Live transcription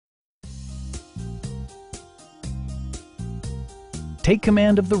Take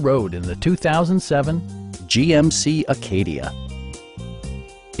command of the road in the 2007 GMC Acadia.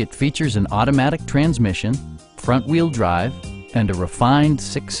 It features an automatic transmission, front-wheel drive, and a refined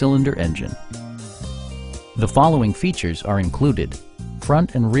 6-cylinder engine. The following features are included: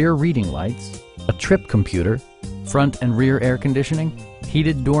 front and rear reading lights, a trip computer, front and rear air conditioning,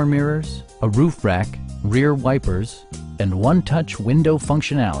 heated door mirrors, a roof rack, rear wipers, and one-touch window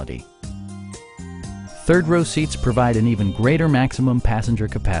functionality. Third-row seats provide an even greater maximum passenger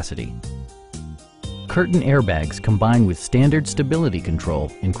capacity. Curtain airbags combine with standard stability control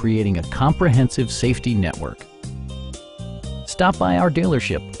in creating a comprehensive safety network. Stop by our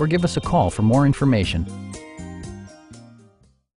dealership or give us a call for more information.